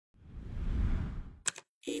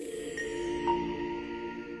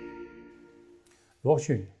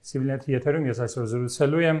Ողջույն, Սիվիլնետի եթերում ես այսօր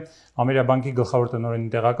զրուցելու եմ Ամերիկայի գլխավոր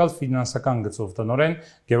տնօրենի տեղակալ ֆինանսական գծով տնօրեն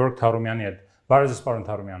Գևորգ Թառումյանի հետ։ Բարև ձեզ, պարոն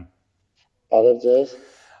Թառումյան։ Բարև ձեզ։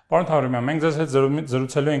 Պարոն Թառումյան, մենք ձեզ հետ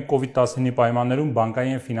զրուցելու ենք COVID-19 պայմաններում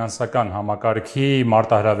բանկային ֆինանսական համակարգի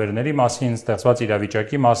մարտահրավերների մասին, ստեղծված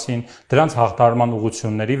իրավիճակի մասին, դրանց հաղթահարման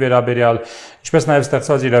ուղղությունների վերաբերյալ, ինչպես նաև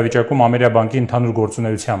ստեղծված իրավիճակում Ամերիկայի ընդհանուր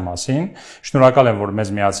գործունեության մասին։ Շնորհակալ եմ, որ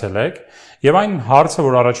մեզ միացել եք։ Եվ այն հարցը,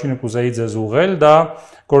 որ առաջինը կուզեի ձեզ ուղղել, դա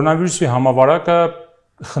կորոնավիրուսի համավարակը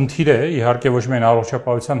խնդիր է, իհարկե ոչ միայն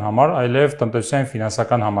առողջապահության համար, այլև տնտեսության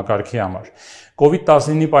ֆինանսական համակարգի համար։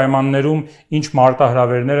 COVID-19 պայմաններում ինչ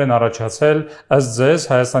մարտահրավերներ են առաջացել ըստ ձեզ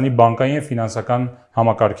Հայաստանի բանկային ֆինանսական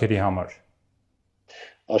համակարգերի համար։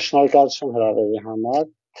 Շնորհակալություն հրավերի համար։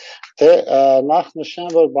 Նախ նշեմ,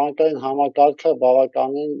 որ բանկային համակարգը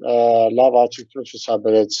բավականին լավ արդյունքներ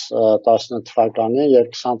ցուցաբերեց 19 թվականին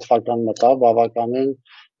եւ 20 թվականին մտավ բավականին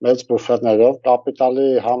մեծ բուֆերներով, կապիտալի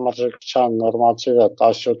համարժեքության նորմատիվը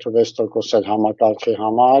 17.6% էր համակարգի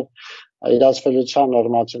համար, իրացվելիության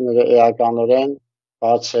նորմատիվները էականորեն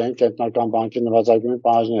բարձր են կենտրոնական բանկի նվազագույն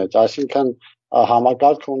պահանջներից, այսինքն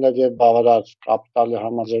համակարգը ուներ եւ բավարար կապիտալի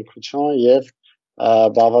համարժեքություն եւ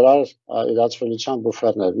բավարար իրացվելիության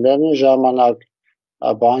բուֆերներ։ Միևնույն ժամանակ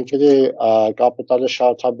բանկերի կապիտալի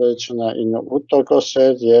շահութաբերությունը 9.8%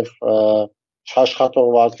 էր եւ չաշխատող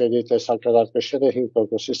վարկերի տեսակարարքները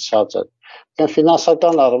 5%-ից ցածր։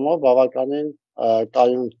 Ֆինանսական առումով բավականին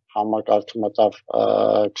կայուն համակարգ մտավ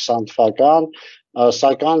 20 թվական,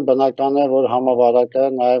 սակայն բնական է, որ համավարակը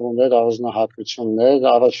նաև ուներ առանձնահատկություններ,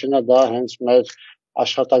 առաջինը դա հենց մեր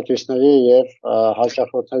աշխատակիցների եւ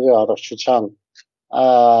հաճախորդների առողջության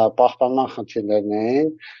պահպանման խնդիրներն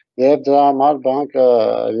էին եւ դրա համար բանկը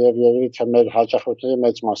եւ երևի թե մեր հաճախորդների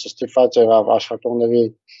մեծ մասը ստիպված եղավ աշխատողների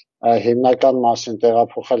հիմնական մասին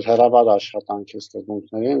տեղափոխել հեռավար աշխատանքի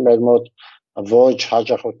սկզբունքներին, մեր մոտ ոչ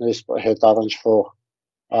հաճախորդների հետ առնչվող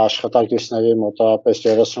աշխատակիցների մոտավորապես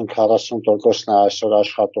 30-40%-ն է այսօր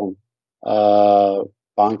աշխատում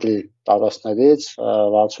բանկի տարածքներից,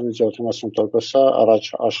 60-70%-ը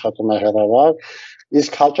առաջ աշխատում է հեռավար,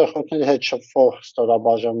 իսկ հաճախորդների հետ շփվող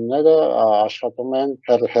ստորաբաժանումները աշխատում են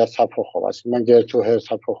հերթափոխով, այսինքն մենք երկու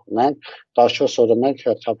հերթափոխ ունենք, 14 օրը մեկ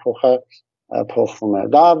հերթափոխը փոխվում է։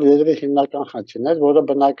 Դա երևի հիմնական խնդիրն է, որը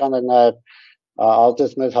բնական է նաև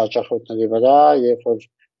ազդեց մեր հաճախորդների վրա, երբ որ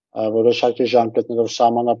որոշակի ժամկետներով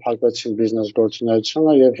սահմանափակվեցին բիզնես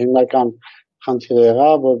գործունեությունը եւ հիմնական խնդիրը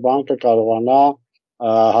եղավ, որ բանկը կարողանա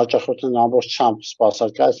հաճախորդներին ամբողջությամբ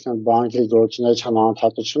սպասարկել, այսինքն բանկի գործունեության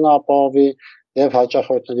անընդհատությունը ապահովի եւ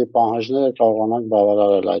հաճախորդների պահանջները կարողանանք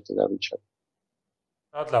բավարարել այդ իրավիճակում։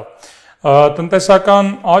 Շատ լավ։ Տնտեսական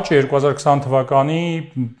աճ 2020 թվականի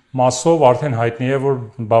մասով արդեն հայտնի է, որ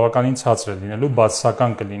բավականին ցածր է լինելու,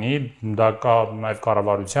 բացասական կլինի, դա կա նաև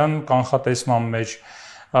կառավարության կանխատեսման մեջ։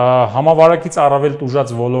 Համավարակից առավել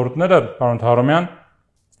տուժած ոլորտները, պարոն Թառումյան,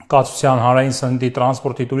 կացության, հանրային սննդի,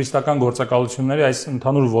 տրանսպորտի, տուրիստական գործակալությունների այս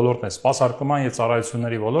ընդհանուր ոլորտն է, սպասարկման եւ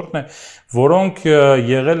ծառայությունների ոլորտն է, որոնք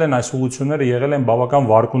եղել են այս ուղղությունները եղել են բավական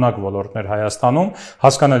վարկունակ ոլորտներ Հայաստանում,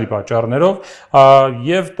 հասկանալի պատճառներով,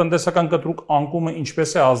 եւ տնտեսական կտրուկ անկումը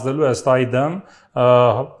ինչպես է ազդելու ըստ այդմ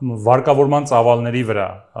վարկավորման ծավալների վրա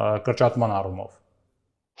կրճատման առումով։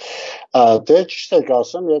 Դե ճիշտ եք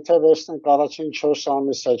ասում, եթե վերցնենք առաջին 4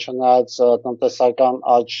 ամիսը, չնայած տնտեսական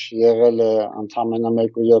աճ եղել է ընդամենը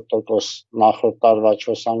 1.7% նախորդ տարվա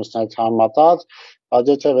 4 ամիսների համեմատած,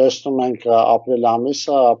 բայց եթե վերցնում ենք ապրիլ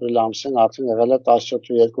ամիսին արդեն եղել է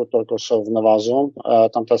 17.2%-ով նվազում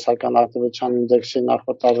տնտեսական ակտիվության ինդեքսի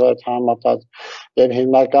նախորդ տարվա հետ համեմատած եւ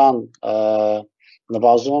հիմնական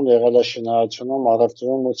նվազում եղել է շինարարությունում,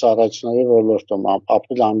 առևտրում ու ծառայությունների ոլորտում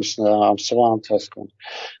ապրիլ ամսվա ընթացքում։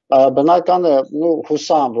 Բնական է,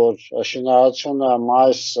 հուսամ, որ շինարարությունը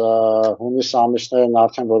մայիս-հունիս ամիսներին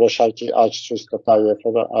արդեն որոշակի աճ ցույց կտա, երբ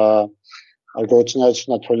որ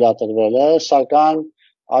գործունեությունը թույլատրվել է, սակայն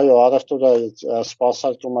այո, առևտուրը,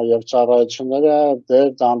 սպասարկումը եւ ծառայությունները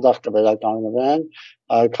դեռ դանդաղ կվերականգնվեն,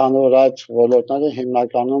 քանի որ այդ ոլորտները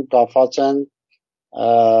հիմնականում կապված են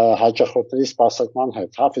հաճախորդների սպասարկման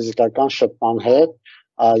հետ, ֆիզիկական շփման հետ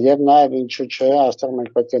եւ նաեւ ինչու՞ չէ, այստեղ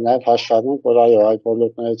մենք պետք է նաեւ հաշվառենք, որ այո, այդ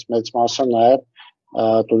ոլորտներից մեծ մասը նաեւ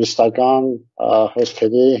տուրիստական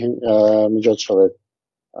հոսքերի միջոցով է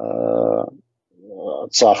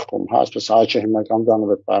ծաղկում, այսպես աճը հիմնական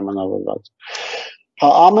դրանով է պայմանավորված։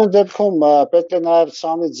 Ամեն դեպքում պետք է նաև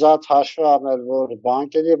սանից զատ հաշվի առնել, որ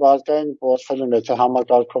բանկերի վարկային պորտֆելում, եթե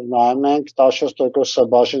համակարգով նայում ենք, 14%-ը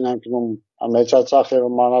բաժին ենք դնում մեծածախ եւ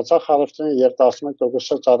մանրածախ առևտրին եւ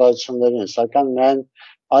 11%-ը ծառայություններին, սակայն միայն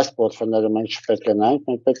այս պորտֆելները մենք չպետք է նայենք,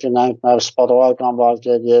 մենք պետք է նայենք նաև սպառողական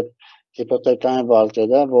վարկեր եւ հիպոթեկային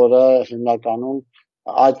վարկերը, որը հիմնականում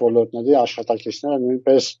այդ ոլորտների աշխատակիցները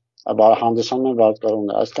նույնպես հանդիսանում են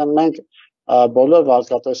վարկառումներ։ Այսինքն մենք բոլոր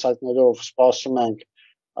վարկատեսակներով սպասում ենք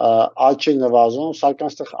աճի նվազում,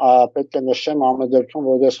 սակայն այստեղ պետք է նշեմ ամեն դեպքում,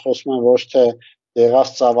 որ ես խոսում եմ ոչ թե եղած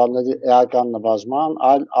ծավալների էական նվազման,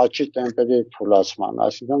 այլ աճի տեմպերի թուլացման,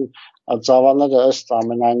 այսինքն ծավալները ըստ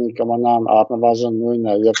ամենայնի կմնան առնվազն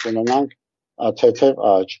նույնը եւ կունենանք թեթև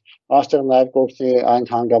աճ։ Այստեղ նաեւ կօգնի այն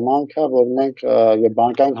հանգամանքը, որ մենք եւ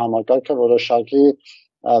բանկային համակարգը որոշակի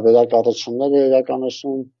վերակառուցումներ է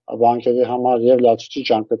իրականացնում բանկերի համար եւ լացուցիչ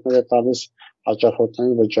ջանքերներ է տալիս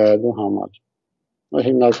հաճախորդներին վճարելու համար։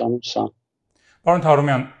 Հիմնականում սա։ Պարոն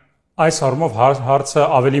Թառումյան, այս առումով հարցը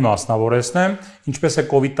ավելի մասնավորեցնեմ, ինչպես է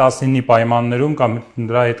COVID-19-ի պայմաններում կամ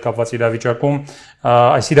դրա հետ կապված իրավիճակում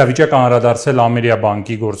այս իրավիճակը անդրադարձել Ամերիկա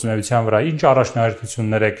բանկի գործունեության վրա, ինչ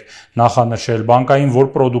առաջնահերթություններ եք նախանշել, բանկային որ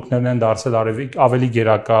պրոդուկտներն են դարձել ավելի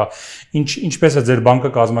գերակա, ինչպես է ձեր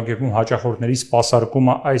բանկը կազմակերպում հաճախորդների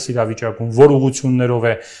սպասարկումը այս իրավիճակում, որ ուղղություններով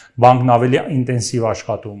է բանկն ավելի ինտենսիվ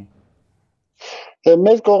աշխատում։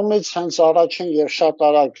 Մեր կողմից հենց առաջին եւ շատ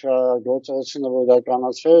արագ գործողությունը, որ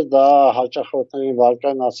իրականացվեց, դա հաճախորդների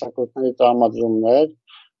վարկային արձակուրդների տրամադրումն էր։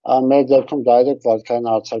 Մեր դեպքում դայրեկտ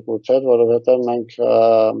վարկային արձակուրդ էր, որովհետեւ մենք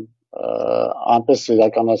այնպես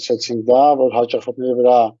իրականացրեցինք դա, որ հաճախորդների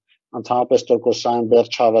վրա ընդհանրապես տոկոսային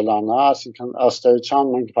բեռ չավելանա, այսինքն ըստ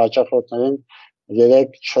էության մենք հաճախորդներին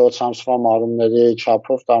 3-4 ամսվա մարումների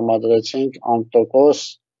չափով տրամադրեցինք անտոկոս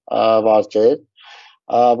վարկեր,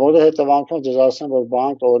 որի հետևանքով դժվարացան, որ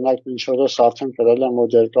բանկը օրինակ մինչ օրս արդեն կրել է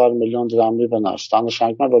մոտ 200 միլիոն դրամի վնաս։ Դա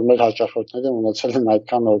նշանակում է, որ մեր հաճախորդները ունեցել են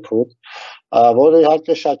այդքան օգուտ, որը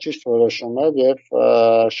իհարկե շատ ճիշտ որոշում էր եւ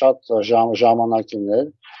շատ ժամանակին էր։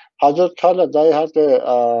 Հաջորդ քայլը դա իհարկե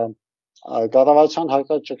կառավարության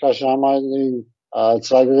հարկաճգնաժամային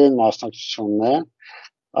ծրագրերի մասնակցությունն է։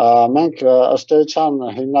 Մենք ըստ էության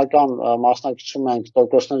հիմնական մասնակցում ենք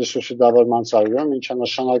տոկոսների սուբսիդավորման ծրագրում, ինչը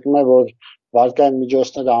նշանակում է, որ վարկային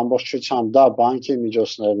միջոցները ամբողջությամբ դա բանկի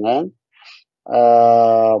միջոցներն են,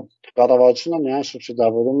 կառավարությունը միայն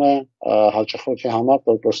սուբսիդավորում է հաճախորդի համար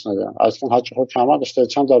տոկոսները, այսինքն հաճախորդի համար ըստ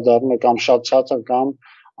էության դա դառնում է կամ շատ ցածր կամ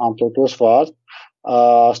անտոկոս վարկ։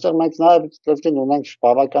 Այստեղ մենք նաև կրկին ունենք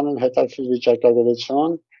բավականին հետաքրքիր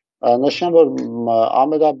վիճակագրություն, նշեմ, որ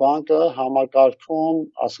Ամերիկա բանկը համակարգում,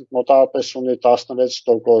 ասենք մոտավորապես ունի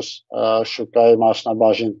 16% շուկայի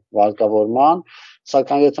մասնաբաժին վարկավորման,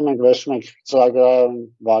 սակայն եթե մենք վերցնում ենք ծրագրային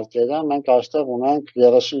վարկերը, մենք այստեղ ունենք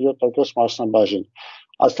 37% մասնաբաժին։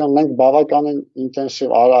 Այսինքն մենք բավականին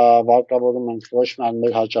ինտենսիվ վարկավորում ենք ոչ միայն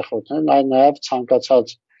մեր հաճախորդներին, այլ նաև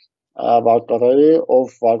ցանկացած վարկառի,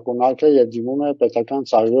 ով վարկունակ է եւ դիմում է պետական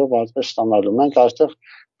ծրագրով վարկեր ստանալու։ Մենք այստեղ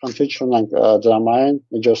խնդիր չունենք դրամային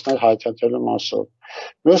միջոցներ հայթայթելու մասով։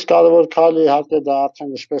 Մյուս կարևոր քայլը իհարկե դա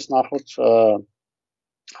արդեն ինչպես նախորդ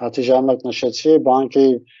հատի ժամանակ նշեցի, բանկի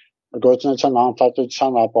գործունեության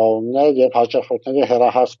անդրադարձության ապահովումն է եւ հաճախորդների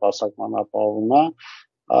հեռահար սպասարկման ապահովումը։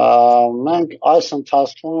 Մենք այս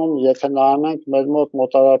ընթացքում, եթե նայում ենք, մեր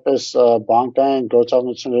մոտավորապես բանկային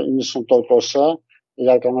գործառնությունների 90%-ը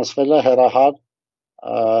իրականացվել է հեռահար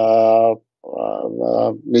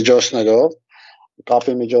միջոցներով,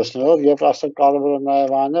 կապի միջոցներով եւ ասել կարևորը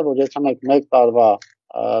նաեւ այն է, որ եթե մենք մեկ տարվա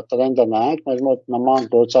տրենդը նայենք, մեր մոտ նման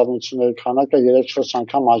գործառնությունների քանակը 3-4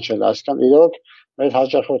 անգամ աճել է, այսինքն իրոք մեր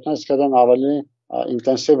հաճախորդները սկսել են ավելի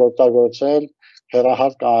ինտենսիվ օգտագործել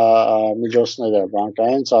հեռահար միջոցները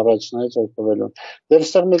բանկային ծառայություններից օգտվելու։ Եվ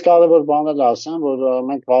այստեղ մի կարևոր բան էլ ասեմ, որ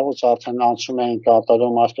մենք վաղուց արդեն անցում ենք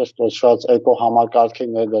կատարում այսպես կոչված էկո համակարգի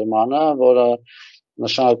ներդրմանը, որը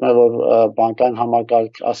նշանակում է, որ բանկային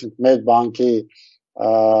համակարգ, ասենք մեր բանկի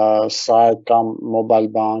սայթ կամ մոբայլ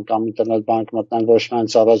բանկ կամ ինտերնետ բանկ մտնեն ոչ միայն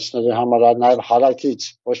ծառայությունների համար, այլ նաև հարակից,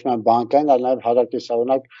 ոչ միայն բանկային, այլ նաև հարակից,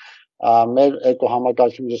 օրինակ մեր էկո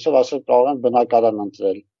համակարգի միջոցով ասել կարող են բնակարան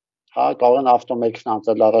ընտրել, հա, կարող են ավտոմեքենա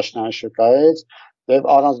ընտրել առաջնային շուկայից եւ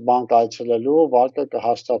առանց բանկ այցելելու վարկը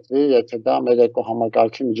կհաստատվի, եթե դա մեր էկո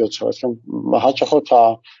համակարգի միջոցով, այսինքն հաճախորդը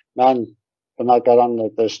միայն բնակարանն է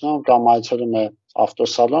տեսնում կամ այցելում է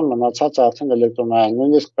ավտոսալոն, մնացած արդեն էլեկտրոնային,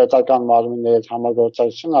 նույնիսկ պետական մարմինների հետ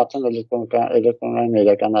համագործակցություն արդեն էլեկտրոնային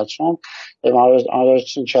իրականացում եւ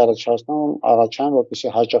անհրաժեշտություն չառաջացնում առաջան,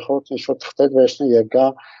 որպեսզի հաճախորդը ինչ-որ թղթեր վերցնի եւ գա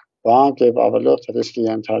բանկ եւ ավելորդ ռիսկի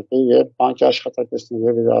ենթարկվի եւ բանկի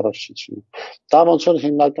աշխատակիցների եւ իր առողջությունը։ Դա ոնց որ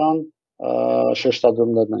հիմնական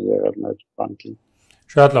շեշտադրումներն են եղել մեր բանկին։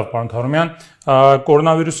 Շատ լավ, պարոն Թառումյան,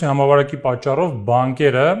 կորոնավիրուսի համավարակի պատճառով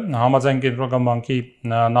բանկերը համաձայն Կենտրոնական բանկի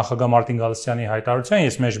նախագահ Մարտին Գալստյանի հայտարարության,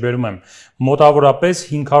 ես մեջբերում եմ, մոտավորապես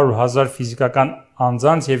 500,000 ֆիզիկական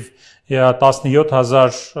անձանց եւ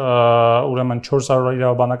 17,000 ուրեմն 400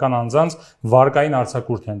 իրավաբանական անձանց վարկային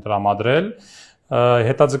արձակուրդ են տրամադրել,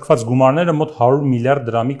 հետաձգված գումարները մոտ 100 միլիարդ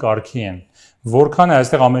դրամի կարգի են։ Որքան է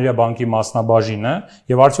այստեղ Ամերիկա բանկի մասնաբաժինը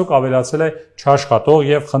եւ արդյոք ավելացել է չաշխատող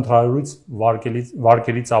եւ խնդրահարույց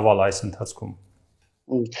վարկերի ծավալը այս ընթացքում։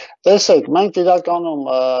 Տեսեք, մենք իրականում,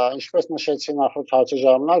 ինչպես նշեցի նախորդ հարցի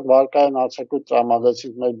ժամանակ, վարկային արձակուրդ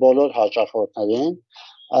տրամադրեցինք մեր բոլոր հաճախորդներին,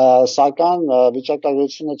 սակայն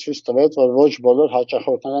վիճակագրությունը ցույց տվեց, որ ոչ բոլոր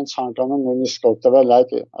հաճախորդներն են ցանկանում նույնիսկ օգտվել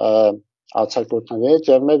այդ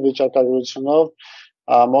արձակուրդներից եւ մեր վիճակագրությունով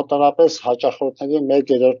մոտավորապես հաճախորդների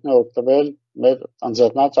 1/3-ն է օգտվել մեր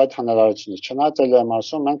ընձեռնած այդ հնարավորությունից։ Չնայած էլ եմ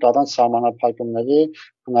ասում, մենք առանց սահմանափակումների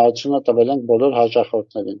հնարավորությունը տվել ենք բոլոր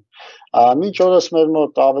հաճախորդներին։ Մինչ օրս մեր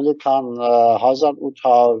մոտ ավելի քան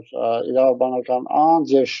 1800 իրավաբանական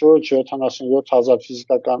անձ եւ շուրջ 77000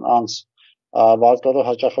 ֆիզիկական անձ վարկառող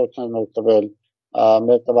հաճախորդներ են օգտվել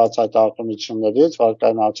մեր տված այդ արտոնություններից,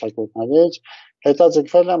 վարկային արձակուրդներից,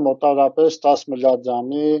 հետաձգվել է մոտավորապես 10 միլիարդ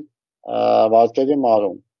դրամի վարկերի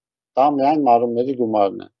մարում։ Դա միայն մարումների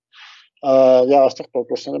գումարն է։ Եվ այստեղ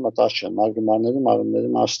տոկոսները մտած չեն, մարումների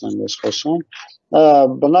մասն եմ ես խոսում։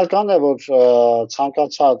 Բնական է, որ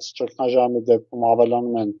ցանկացած ճգնաժամի դեպքում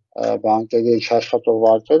ավելանում են բանկերի չաշխատող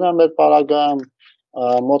վարկերը մեր պարագայում,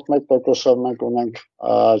 մոտ 1%-ով մենք ունենք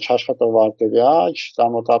չաշխատող վարկերի աճ, դա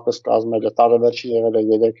մոտավորապես կազմել է տարեվերջին եղել է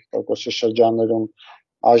 3%-ի շրջաններում,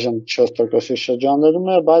 այժմ 4%-ի շրջաններում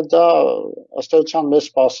է, բայց դա ըստ էության մեր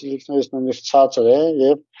սպասելիքներից նույնիսկ ցածր է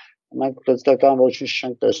եւ մենք պետքական ոչինչ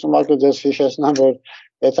չենք տեսնում, այլ դες հիշեցնեմ, որ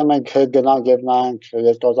եթե մենք հետ գնանք եւ նայենք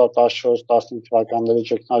 2014-15 թվականների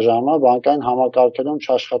ճգնաժամը, բանկային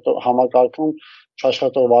համակարգում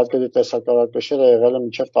չաշխատող վարկերի տեսակարակշիռը եղել է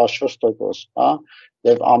մինչեւ 14%, հա,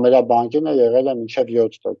 եւ Ամերաբանկին է եղել է մինչեւ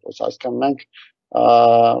 7%, այսինքն մենք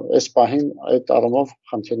այս պահին այդ առումով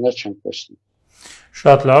խնդիրներ չենք տեսնում։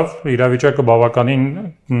 Շատ լավ, իրավիճակը բավականին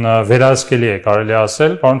վերահսկելի է, կարելի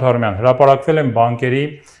ասել։ Պարոն Թառումյան, հրապարակվել են բանկերի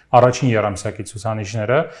առաջին եռամսյակի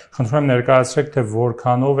ցուցանիշները, խնդրում եմ ներկայացրեք, թե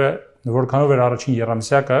որքանով էր առաջին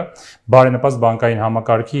եռամսյակը բարենպաստ բանկային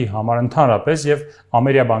համակարգի համար ընդհանրապես եւ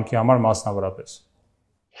Ամերիկաբանկի համար մասնավորապես։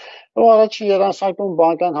 Առաջին եռամսյակում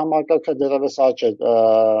բանկային համակարգը դեռևս աճ է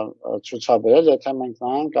ցուցաբերել, եթե մենք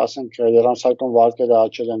նայենք, ասենք եռամսյակում վարկերը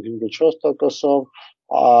աճել են 5.4%-ով,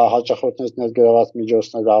 հաճախորդներից ներգրաված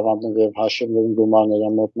միջոցները, ավանդներ եւ հաշիվների գումարները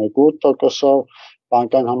մոտ 1.8%-ով,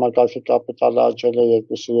 բանկային համակարգի կապիտալը աճել է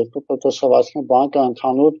 2.2%-ով, այսինքն բանկը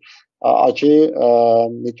ընդհանուր աճի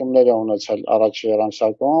միտումներ է ունեցել առաջին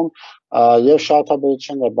եռամսյակում եւ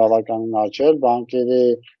շահութաբերությունը բավականին աճել, բանկերի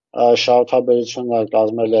շահութաբերությունը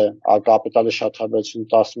կազմել է կապիտալի շահութաբերությունը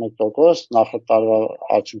 11%, նախորդ տարվա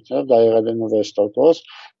արդյունքներով դա եղել է 9%,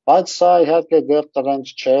 բայց սա իհարկե դեռ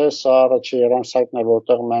տրենդ չէ, սա առաջին եռամսյակն է,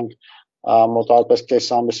 որտեղ մենք մոտավորապես կես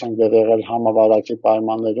ամիս ենք դեռ եղել համավարակի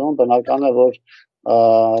պայմաններում, բնական է, որ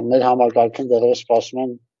մեր համակարգին դեռևս սպասում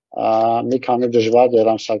են մի քանի դժվար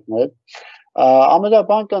եռամսյակներ։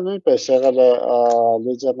 Ամերիկաբանկը նույնպես եղել է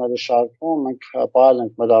լիդերների շարքում, մենք պահել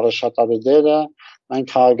ենք մեր առաջատարի դերը,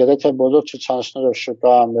 մենք գրեթե բոլոր ցուցանիշներով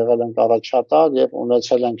շուկայում եղել ենք առաջատար եւ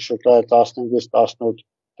ունեցել ենք շուկայի 15-ից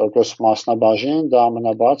 18% մասնաբաժին, դա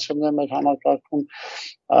ամենաբարձրն է մեր համակարգում։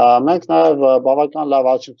 Մենք նաեւ բավական լավ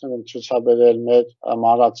արդյունքներ ենք ցուցաբերել մեր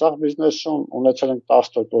մանրածախ բիզնեսում, ունեցել ենք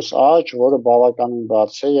 10% աճ, որը բավականին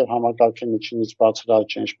բարձր է եւ համակարգի միջինից բարձր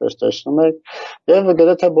աճ է, ինչպես տեսնում եք, եւ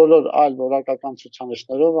գրեթե բոլոր այլ որակական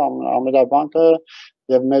ցուցանիշներով Ամերիկաբանկը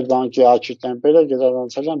եւ մեր բանկի աճի տեմպերը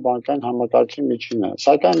գերազանցել են բանկային համակարգի միջինը։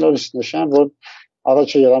 Սակայն նորից նշեմ, որ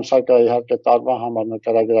առաջին եռամսյակը իհարկե տարվա համար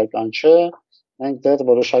նկարագրական չէ, մենք դեռ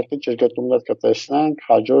որոշակի ճշգրտումներ կտեսնենք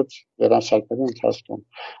հաջորդ եռամսյակների ընթացքում։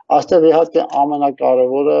 Այստեղ իհարկե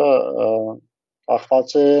ամենակարևորը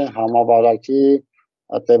կախված է համավարակի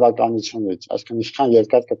տևականությունից, այսինքն ինչքան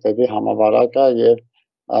երկար կտևի համավարակը եւ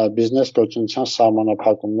բիզնես գործունեության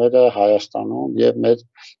սահմանափակումները Հայաստանում եւ մեր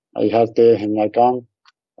իհարկե հիմնական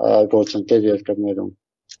գործընկեր երկրներում։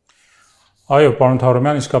 Այո, պարոն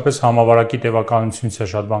Թառումյան, իսկապես համավարակի տևականությունից է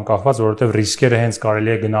շատ բան կախված, որովհետև ռիսկերը հենց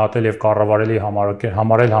կարելի է գնահատել եւ կառավարելի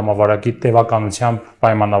համարել համավարակի տևականությամբ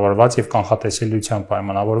պայմանավորված եւ կանխատեսելիությամբ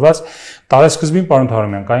պայմանավորված։ Տարեսկզբին, պարոն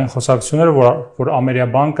Թառումյան, կային խոսակցությունները, որ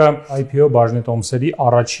Ամերիկաբանկը IPO բաժնետոմսերի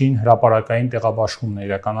առաջին հրապարակային տեղաբաշխումն է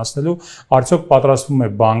իրականացնելու, արդյոք պատրաստվում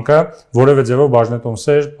է բանկը որևէ ձևով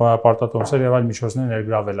բաժնետոմսեր, պարտատոմսեր եւ այլ միջոցներ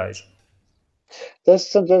ներգրավել այժմ։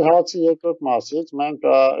 Տեսնեմ ձեր հարցի երկրորդ մասից, մենք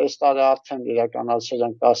այս տարի արդեն իրականացրել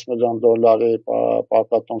ենք $10 միլիոն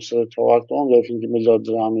պարտատոմսերի թողարկում եւ 5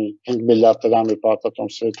 միլիարդ դրամի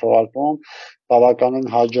պարտատոմսերի թողարկում, բավականին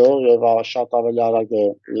հաջող եւ շատ ավելի արագ է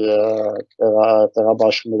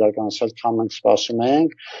տեղաբաշխում իրականացել, քան մենք սպասում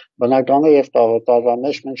էինք։ Բնական է եւ տարվա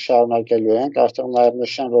մեջ մենք շարունակելու ենք, այստեղ նաեւ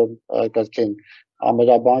նշեմ, որ կրկին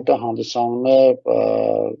Ամերաբանկը հանդիսանում է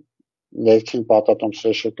ներքին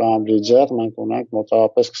պարտատոմսերի շուկայում լիդեր, մենք ունենք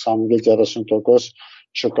մոտավորապես 25-30%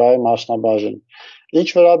 շուկայի մասնաբաժին։ Ինչ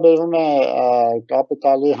վերաբերում է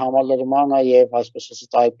կապիտալի համալրմանը եւ այսպես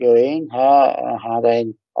ասած IPO-ին,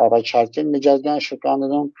 հանրային առաջարկին միջազգային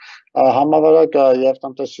շուկաներում, համավարակը եւ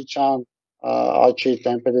տնտեսության աճի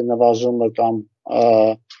տեմպերի նվազումը կամ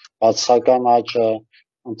բացասական աճը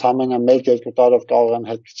ընդամենը 1-2 տարով կարող են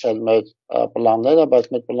հետքրքել մեր պլանները, բայց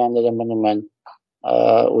մեր պլանները մնում են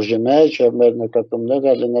ուժի մեջ եւ մեր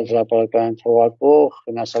նկատումները լինել հրապարակային թողարկող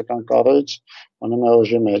ֆինանսական կառույց մնում է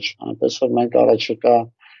ուժի մեջ, այնպես որ մենք առաջիկա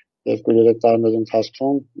 2-3 տարիների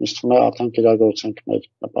ընթացքում ինձ թվում է արդեն կիրագործենք մեր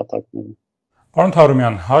նպատակները։ Պարոն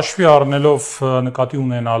Թառումյան, հաշվի առնելով նկատի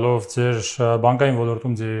ունենալով ձեր բանկային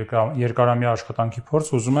ոլորտում ձեր երկարամյա աշխատանքի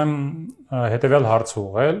փորձ, ուզում եմ հետեւյալ հարց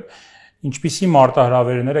ուղղել. ինչպիսի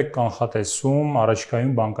մարտահրավերներ եք կանխատեսում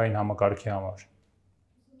առաջիկայում բանկային համակարգի համար։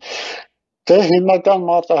 Դե հիմնական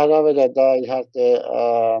մարտահրավերը դա իհարկե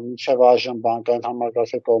մինչև այժմ բանկային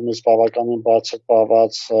համակարգի կողմից բավականին բարձր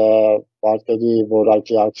պահված վարկերի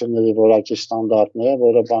որակի, ակտիվների որակի ստանդարտն է,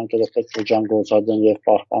 որը բանկերը պետք է ջանգործեն եւ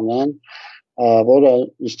պահպանեն, որը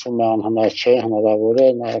ինձ թվում է անհնար չէ, հնարավոր է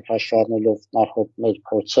նաեւ հաշվի առնելով նախորդ մեր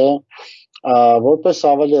փորձը, որպես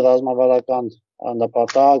ավելի ռազմավարական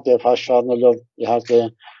նպատակ եւ հաշվի առնելով իհարկե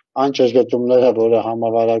այն ճշգրտումները, որը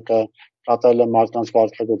համավարակը կատարել է մարդկանց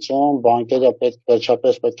վարքագծում, բանկերը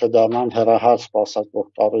վերջապես պետք է դառնան հեռահար սպասարկող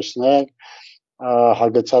կառույցներ,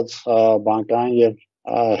 հագեցած բանկային եւ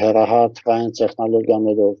հեռահար թվային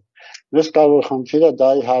տեխնոլոգիաներով։ Մյուս կարևոր խնդիրը դա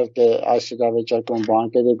իհարկե այս իրավիճակում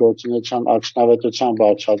բանկերի գործունեության արդյունավետության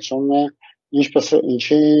բարձրացումն է,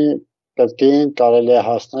 ինչի կրկին կարելի է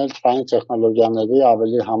հասնել թվային տեխնոլոգիաների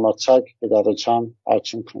ավելի համարձակ կիրառության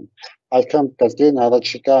արդյունքում։ Այսինքն կրկին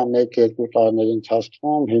առաջիկա 1-2 տարիների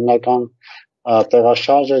ընթացքում հիմնական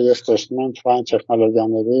տեղաշարժը ես տեսնում եմ թվային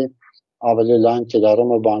տեխնոլոգիաների ավելի լայն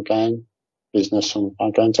կիրառումը բանկային բիզնեսում,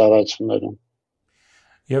 բանկային ծառայություններում։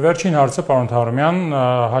 Եվ վերջին հարցը, պարոն Թառումյան,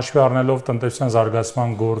 հաշվի առնելով տնտեսության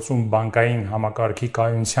զարգացման գործում բանկային համակարգի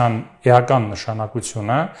կայունության էական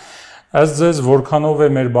նշանակությունը, ըստ ձեզ որքանով է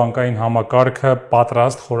մեր բանկային համակարգը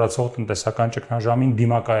պատրաստ խորացող տնտեսական ճգնաժամին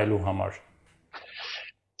դիմակայելու համար։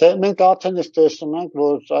 Դե մենք արդեն տեսնում ենք,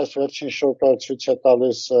 որ այս վերջին շոկը ցույց է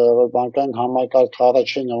տալիս, որ բանկային համակարգը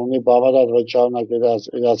առաջինը ունի բավարար վճարունակ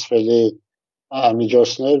իրացվելի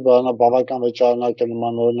միջոցներ, բավական վճարունակ է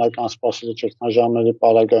նման օրինական սպասելի ճգնաժամերի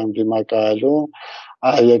պարագայում դիմակայելու,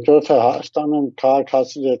 երկրորդը Հայաստանում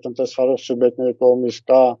քաղաքացի եւ տնտեսվարող սուբյեկտների կողմից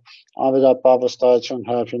կա անվերապահ վստահություն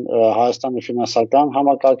Հայաստանի ֆինանսական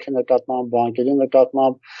համակարգի նկատմամբ, բանկերի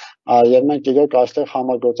նկատմամբ, եւ մենք իրոք այստեղ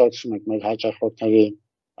համագործակցում ենք մեր հաճախորդների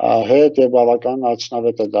հետ եւ բավական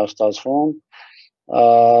արդյունավետ է դա ստացվում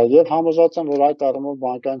եւ համոզված եմ, որ այդ առումով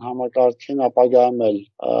բանկային համակարգին ապագայում էլ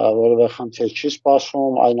որևէ խնդիր չի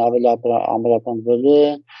սպասվում, այն ավելի ամրապնդվելու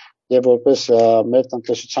է եւ որպես մեր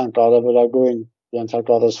տնտեսության կարևորագույն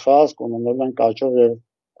ենթակառուցվածք ունենալու ենք աճող եւ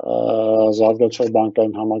զարգացող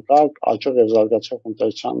բանկային համակարգ, աճող եւ զարգացող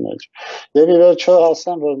տնտեսության մեջ։ Եվ ի վերջո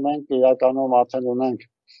ասեմ, որ մենք իրականում արդեն ունենք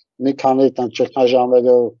մի քանի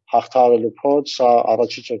ճգնաժամերով հաղթահարելու փորձ, սա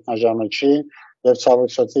առաջին ճգնաժամը չի եւ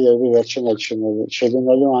ցավոք երբի վերջինը չի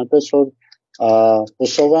լինելու, այնպես որ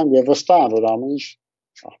հուսով եմ եւ վստահ եմ, որ ամեն ինչ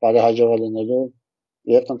բարեհաջող է լինելու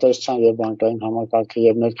եւ տնտեսության եւ բանկային համակարգի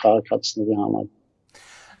եւ մեր քաղաքացիների համար։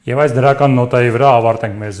 Եվ այս դրական նոտայի վրա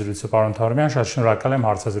ավարտենք մեր զրույցը, պարոն Թառումյան, շատ շնորհակալ եմ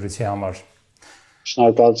հարցազրույցի համար։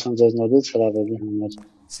 Շնորհակալություն ձեզ նորից հրավերի համար։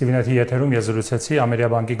 Սիվինեթի եթերում ես զրուցեցի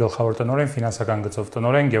Ամերիաբանկի գլխավոր տնօրեն, ֆինանսական գծով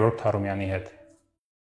տնօրեն Գևորգ Թառումյանի հետ։